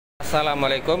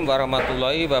Assalamualaikum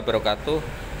warahmatullahi wabarakatuh.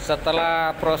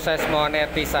 Setelah proses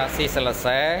monetisasi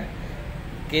selesai,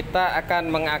 kita akan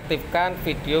mengaktifkan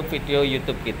video-video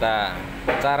YouTube kita.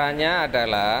 Caranya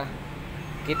adalah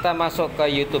kita masuk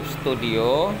ke YouTube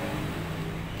Studio,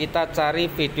 kita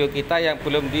cari video kita yang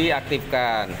belum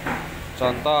diaktifkan.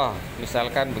 Contoh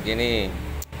misalkan begini,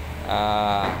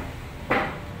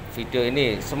 video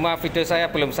ini, semua video saya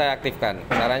belum saya aktifkan.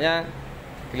 Caranya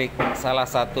klik salah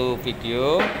satu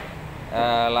video,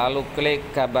 lalu klik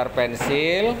gambar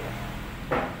pensil.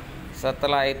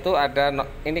 Setelah itu ada,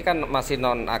 ini kan masih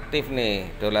nonaktif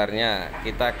nih dolarnya,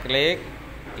 kita klik,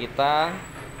 kita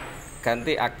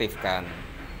ganti aktifkan,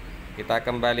 kita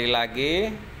kembali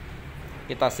lagi,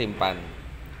 kita simpan,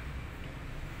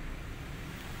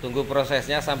 tunggu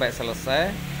prosesnya sampai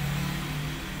selesai.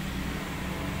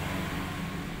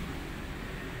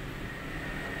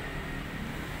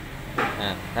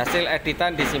 Nah, hasil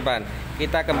editan disimpan.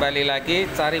 Kita kembali lagi,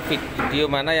 cari video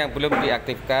mana yang belum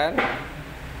diaktifkan.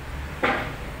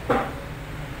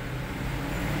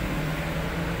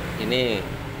 Ini.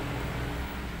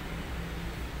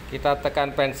 Kita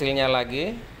tekan pensilnya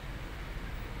lagi.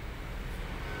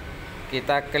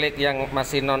 Kita klik yang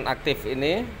masih nonaktif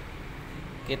ini.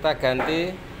 Kita ganti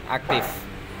aktif.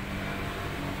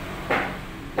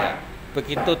 Ya,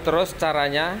 begitu terus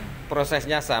caranya,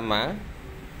 prosesnya sama.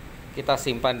 Kita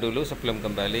simpan dulu sebelum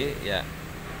kembali ya.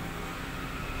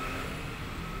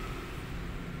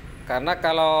 Karena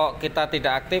kalau kita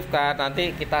tidak aktifkan,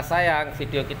 nanti kita sayang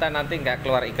video kita nanti nggak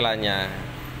keluar iklannya.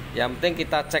 Yang penting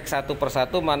kita cek satu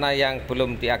persatu mana yang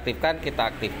belum diaktifkan,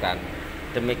 kita aktifkan.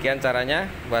 Demikian caranya.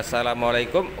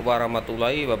 Wassalamualaikum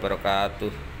warahmatullahi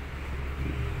wabarakatuh.